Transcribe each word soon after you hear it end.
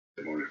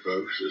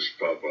folks. This is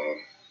Papa.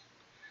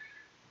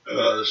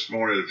 This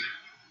morning,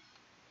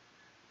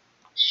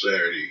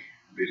 Saturday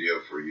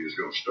video for you is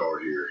going to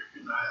start here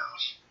in the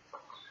house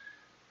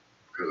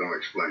because I'm going to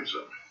explain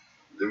something.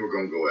 Then we're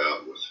going to go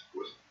out with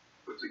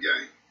the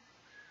gang.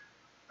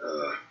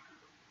 I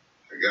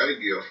got a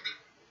gift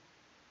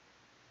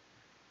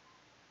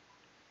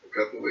a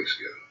couple of weeks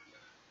ago,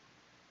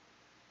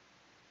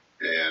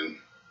 and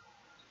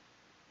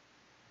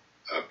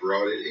I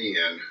brought it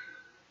in,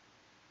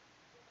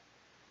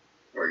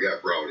 or it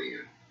got brought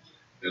in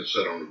and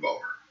set on the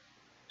bar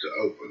to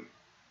open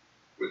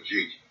with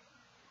Gigi.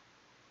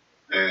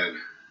 And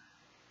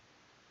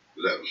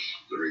that was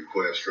the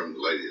request from the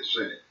lady that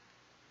sent it.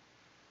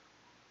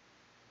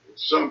 At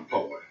some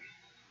point,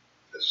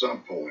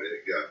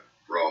 it got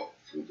brought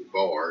from the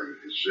bar and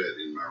it sat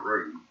in my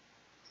room,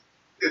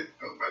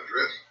 on my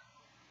dresser.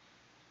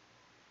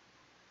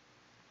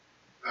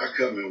 I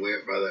come and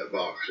went by that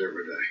box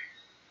every day,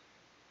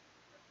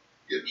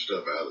 getting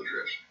stuff out of the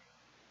dresser,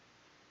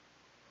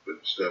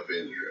 putting stuff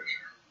in the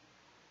dresser,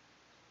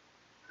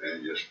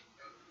 and just,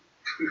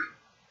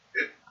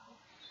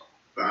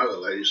 finally the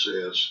lady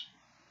says,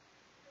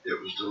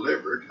 "It was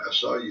delivered. I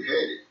saw you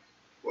had it.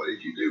 What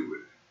did you do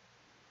with it?"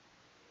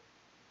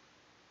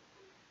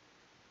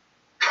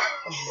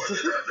 What did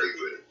I do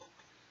with it?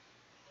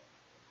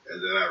 And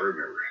then I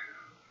remember,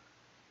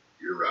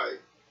 you're right,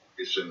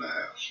 it's in the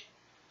house.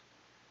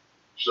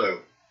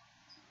 So,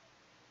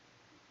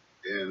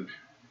 in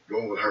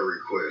going with her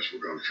request,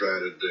 we're going to try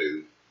to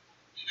do,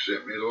 she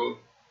sent me little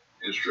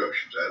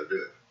instructions how to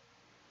do it.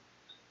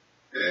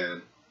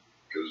 And,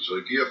 because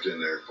there's a gift in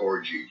there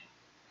for Gigi.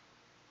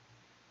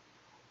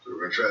 So we're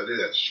going to try to do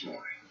that this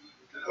morning.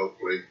 And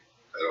hopefully,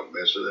 I don't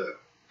mess it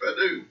up. If I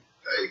do,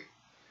 hey,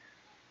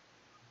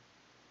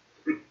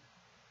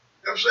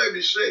 I'm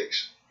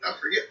 76. I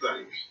forget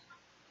things.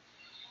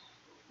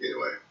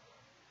 Anyway,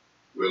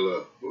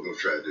 we'll go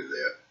try to do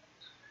that.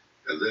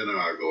 And then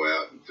I'll go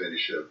out and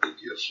finish up the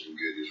gifts and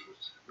goodies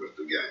with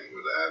the gang,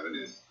 with Iven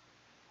and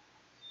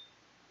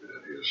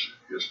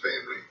his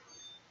family.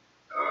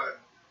 All right.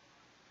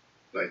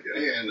 Thank you.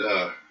 And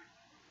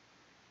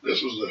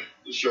this was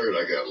the shirt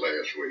I got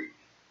last week.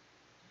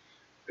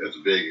 It's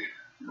a big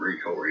Marine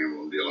Corps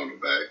emblem deal on the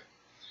back.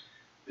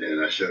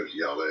 And I showed it to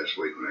y'all last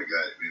week when I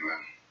got it. Anyway,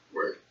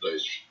 wear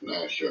today's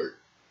nice shirt.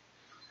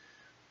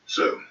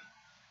 So,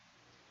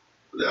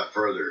 without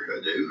further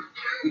ado,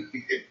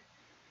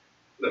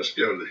 let's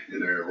go in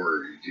there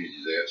where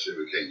Gigi's at, see if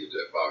we can't get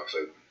that box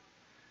open,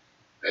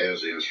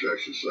 as the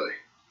instructions say.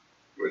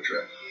 We'll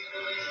try.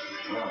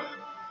 All right.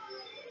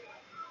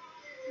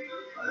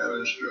 I have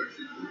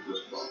instructions with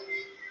this box.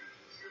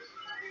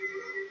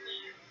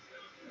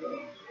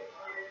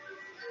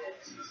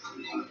 This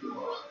is the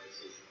box.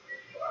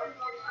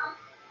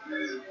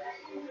 And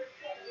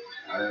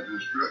I have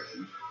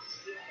instructions.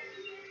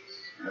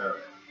 All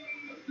right.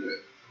 That's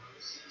good.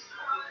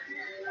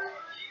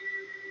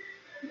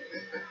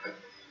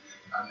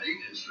 I need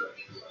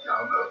instructions.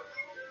 Y'all know.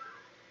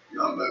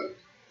 Y'all know.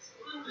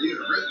 These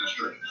are written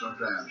instructions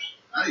sometimes.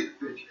 I need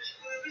pictures.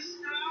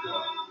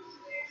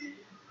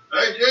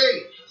 Hey, Jay.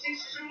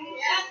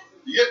 Yeah?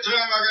 You get time?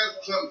 I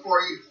got something for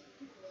you.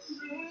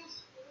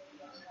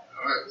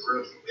 All right,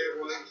 Chris.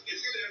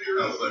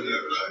 Oh, look at that,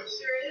 right?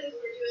 Sure is.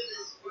 We're doing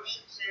this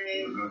worship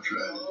day. We're going to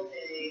try all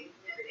day,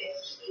 every day.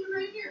 Even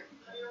right here.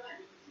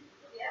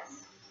 Yes.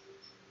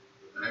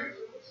 Thanks.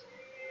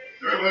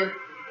 All right, buddy.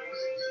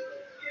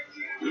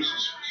 This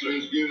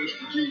says give us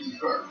to Gigi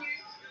first.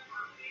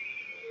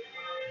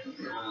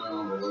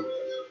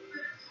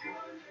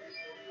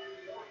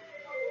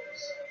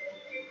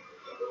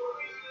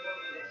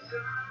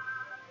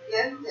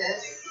 Give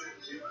this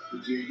to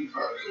Gigi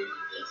first.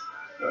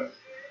 Okay.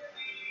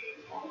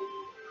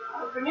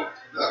 Open it?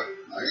 No, I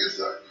guess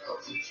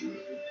I'll teach you.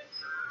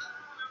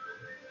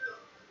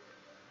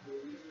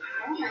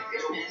 Oh my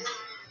goodness.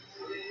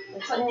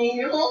 It's a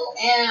needle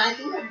and I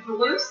think a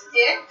glue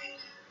stick.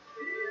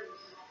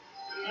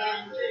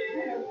 And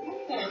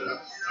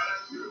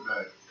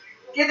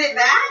give it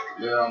back?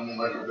 Yeah, I'm going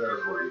to make it better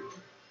for you.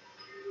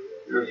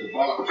 Here's the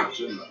box that's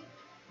in there.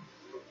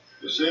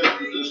 It says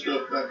put this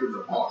stuff back in the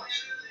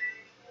box.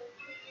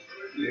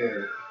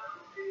 Yeah.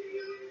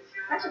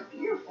 That's a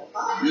beautiful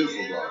box.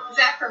 Beautiful box. Is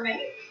that for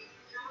me?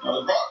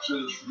 No, the box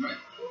is for me.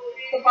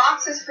 The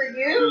box is for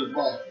you? It is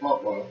box,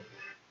 Papa.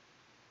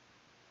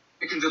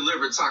 It can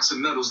deliver toxic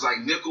metals like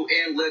nickel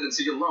and lead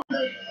into your lungs.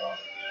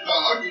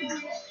 I'll give you the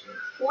box.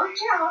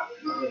 Watch out.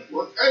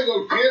 Hey,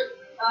 little kid.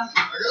 I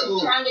got a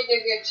little. Trying to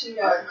give you a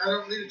Cheeto. I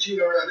don't need a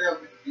Cheeto right now.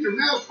 Your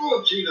mouth's full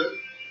of Cheetos.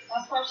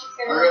 That's why she's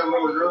going to. I got a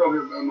little girl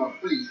here by my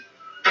feet.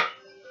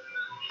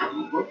 I'm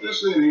going to put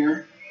this in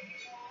here.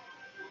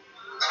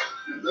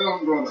 And then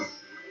I'm going to.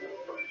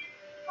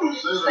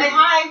 Say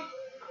hi.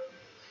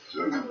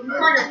 Carter,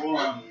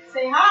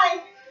 say hi.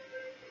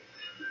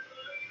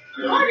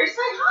 Carter, say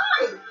hi.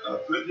 I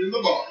put it in the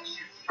box.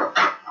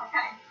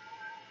 Okay.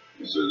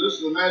 It says this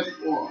is a magic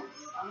wand.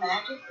 A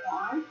magic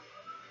wand.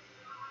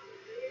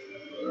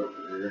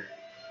 Over here.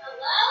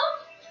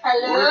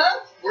 Hello? Hello?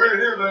 We're in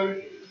here, baby.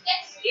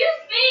 Yes.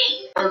 Excuse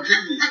me. I'll give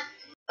you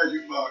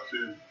magic box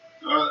in.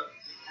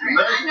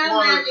 I know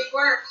magic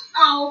works.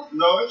 Oh.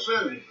 No, it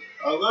says,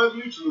 I love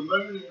you to the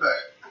moon and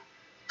back.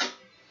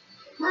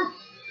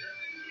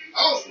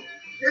 Awesome.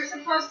 You're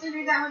supposed to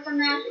do that with the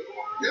magic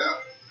wand?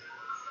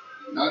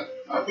 Yeah.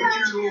 I put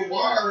your little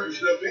wire and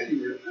stuff in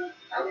here.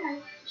 Okay.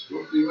 It's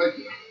supposed to be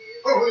making.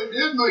 Oh, it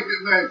did make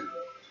it magic.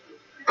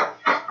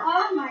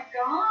 Oh my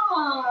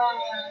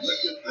gosh.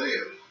 Look at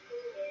this.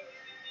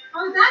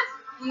 Oh, that's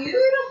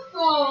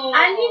beautiful.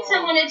 I need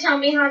someone to tell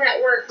me how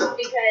that works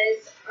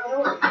because I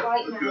don't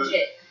like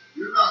magic.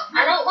 You're not.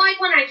 I don't like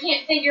when I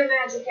can't figure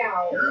magic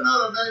out. You're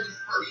not a magic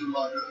person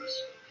like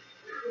us.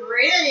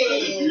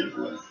 Pretty.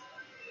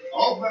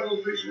 All about a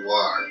little piece of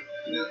wire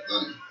in that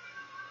thing.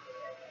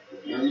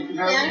 And you can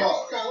have That the is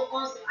box. so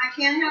awesome. I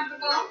can't have the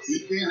box. You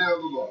can't have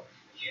the box.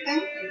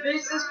 Thank you. But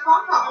it says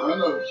Papa. I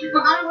know, but you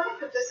But can. I don't want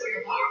to put this in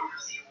the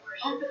box.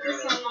 I'll put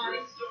this on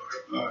mine.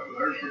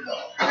 There's the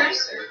box.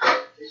 Dresser.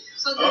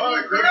 So the All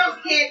right, girls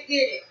can't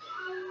get it.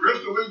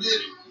 Crystal, we did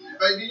it. You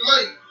may be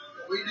late.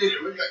 We did it.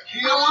 We got How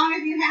killed. long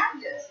have you had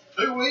this?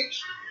 2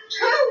 weeks.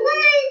 2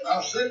 weeks. I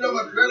was sitting on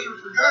my dresser,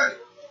 forgot it.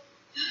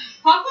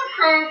 Papa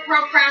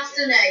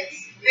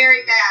procrastinates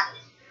very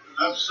badly.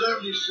 I'm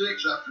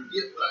 76. I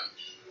forget things.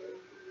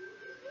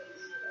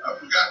 I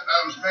forgot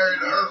I was married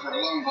to her for a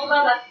long Hold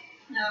time. Bubba.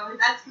 No,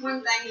 that's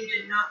one thing he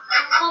did not.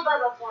 Hold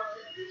Bubba for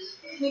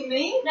me. Who,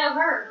 me? No,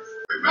 hers.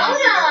 Remember Oh,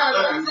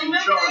 that no. thing So in no,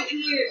 charge. thank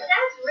you. But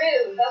that's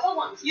rude. Bubba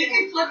wants You to.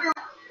 can flip her.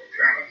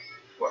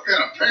 What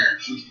kind of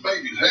parents these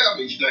babies have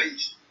these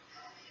days?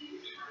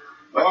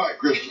 All right,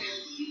 Crystal.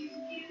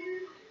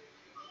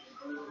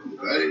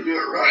 I didn't do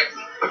it right.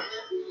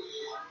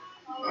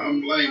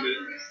 I'm blaming it.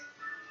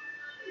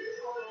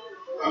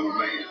 I'm a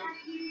man.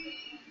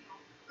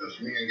 Us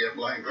men get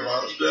blamed for a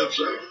lot of stuff,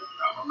 so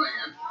I'm a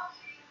man.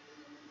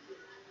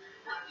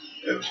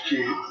 That was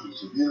cute.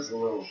 It's a beautiful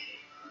little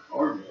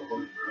arm.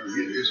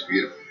 It's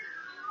beautiful.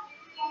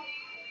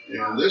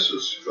 And this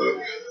is,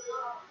 folks,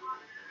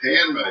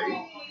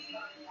 handmade.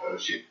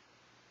 She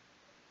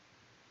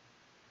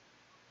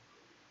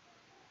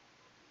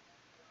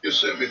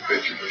just sent me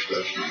pictures of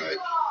stuff she made.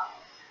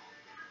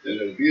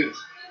 And it's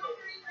beautiful.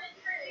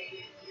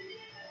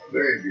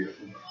 Very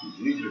beautiful.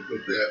 You need to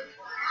put that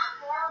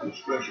in a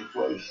special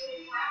place.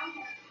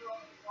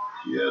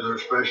 She has her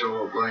special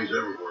little things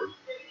everywhere.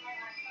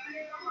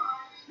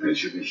 And it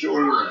should be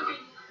showing around.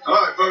 All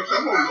right, folks,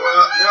 I'm going to go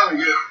out now and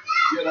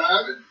get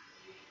Iven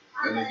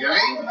and the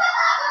game.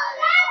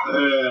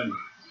 And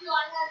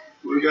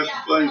we got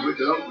some things we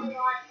can open.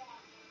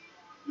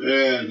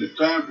 And if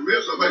time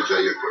permits, I may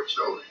tell you a quick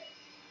story.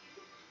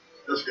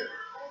 Let's go.